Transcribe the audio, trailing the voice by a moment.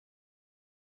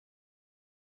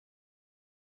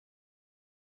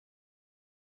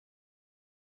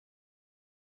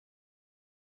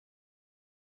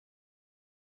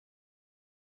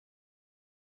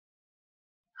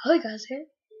Hi guys, here.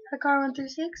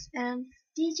 Hakar136 and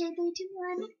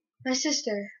DJ321. my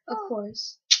sister, of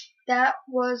course. That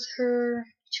was her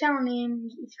channel name.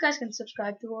 If you guys can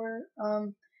subscribe to her,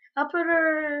 I'll put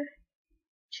her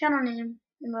channel name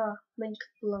in the link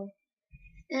below.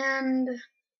 And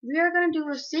we are gonna do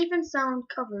a Safe and Sound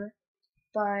cover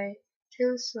by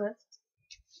Taylor Swift.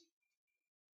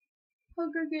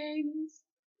 Hunger Games,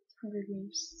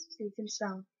 Safe and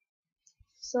Sound.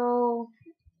 So,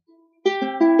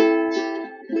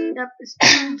 yep, it's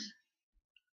tuned.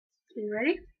 Are you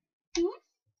ready?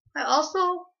 I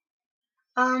also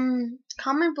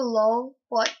comment below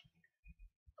what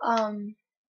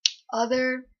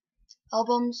other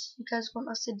albums you guys want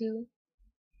us to do,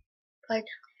 like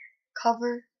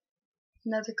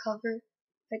another cover,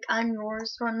 like I'm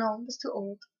Yours. Oh no, that's too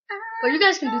old. But you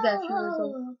guys can do that if you're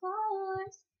old.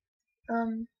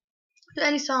 Do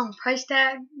any song, Price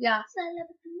Tag, yeah.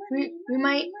 We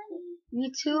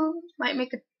two might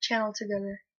make a channel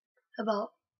together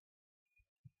about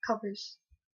covers.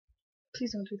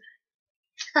 Please don't do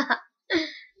that.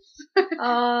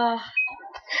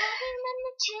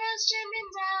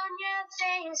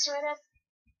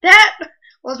 That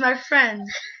was my friend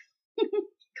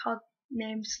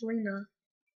named Selena.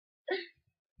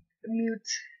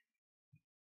 Mute.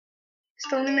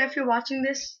 Selena, if you're watching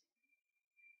this,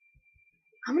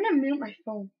 I'm gonna mute my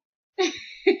phone.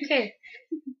 Okay.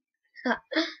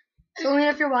 Selena,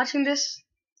 if you're watching this,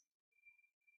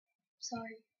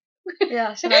 Sorry.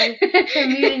 yeah, sorry for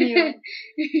muting you.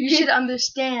 You should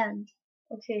understand.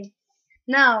 Okay.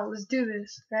 Now, let's do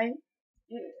this, right?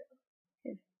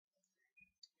 Okay.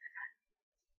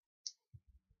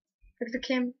 Victor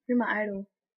Kim, you're my idol.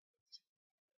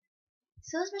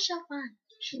 So is Michelle Phan.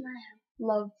 She's my idol.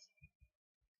 Love.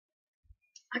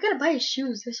 I gotta buy his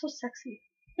shoes. They're so sexy.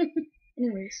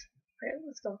 Anyways, alright,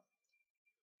 let's go.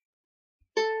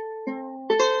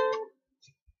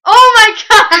 Oh my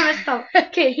god, I messed up.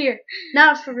 Okay, here.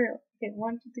 Now it's for real. Okay,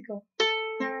 1, 2, 3, go.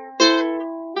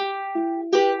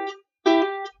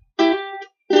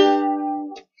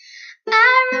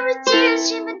 I remember tears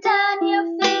streaming down your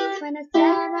face when I said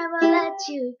I will let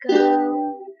you go.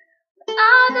 But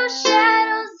all those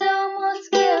shadows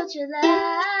almost killed your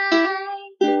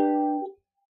light.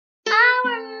 I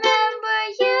remember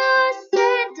you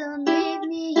said don't leave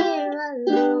me here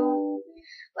alone.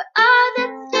 But all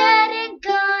that's dead and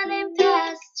gone and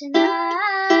past tonight.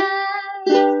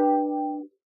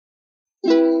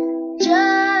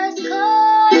 Just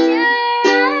close your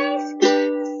eyes, the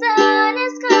sun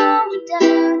is going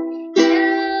down.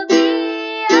 You'll be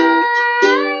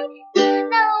alright,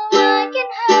 no one can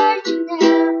hurt you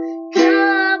now.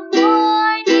 Come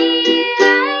morning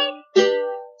light,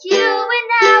 you and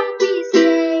I will be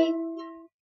safe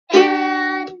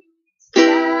and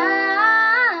sound.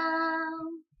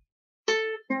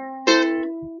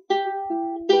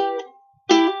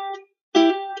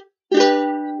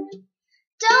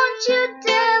 Don't you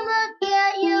dare look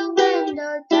at your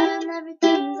window, darling,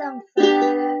 everything's on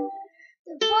fire.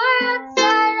 The war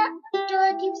outside our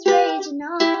door keeps raging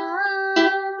on.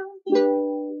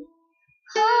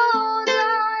 Hold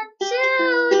on to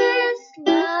this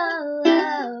lullaby,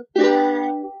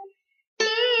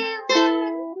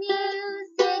 even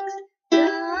music's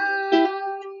gone.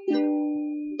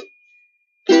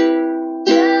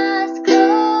 Just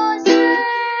close your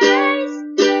eyes,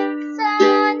 the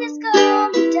sun is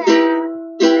going down.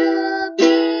 You'll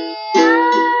be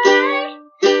alright,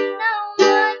 no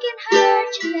one can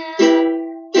hurt you now.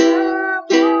 Come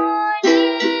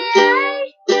morning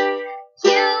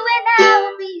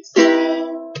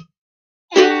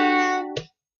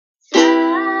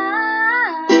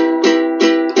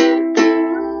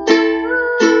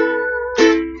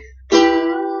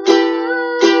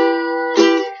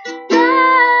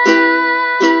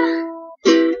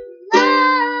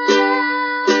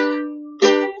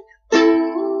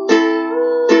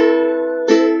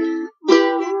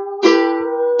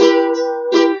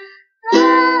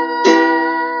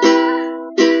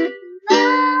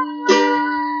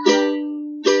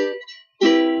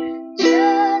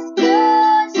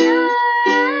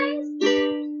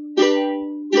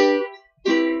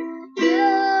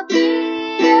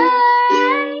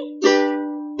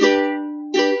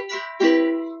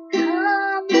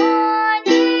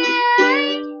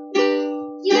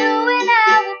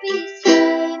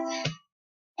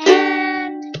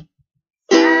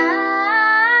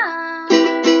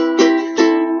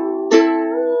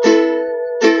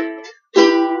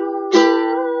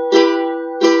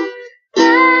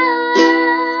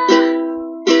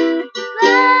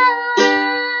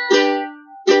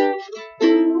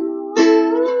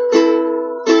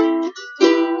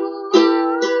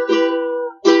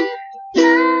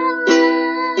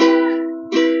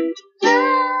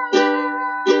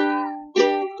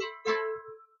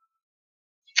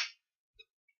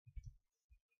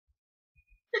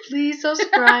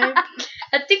subscribe.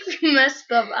 I think we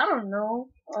messed up. I don't know.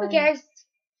 Who cares?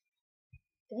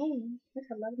 Dang,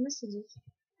 that's a lot of messages.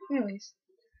 Anyways,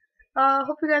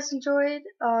 hope you guys enjoyed.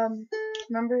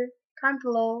 Remember, comment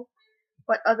below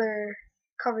what other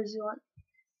covers you want.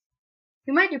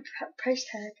 We might do price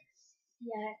tag.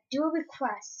 Yeah, do a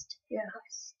request. Yeah,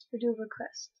 or do a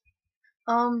request.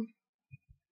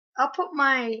 I'll put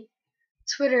my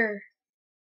Twitter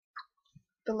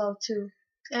below too,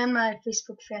 and my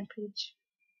Facebook fan page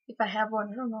if I have one.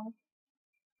 I don't know.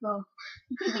 Well,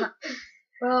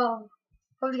 well,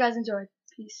 hope you guys enjoyed.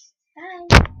 Peace.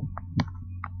 Bye.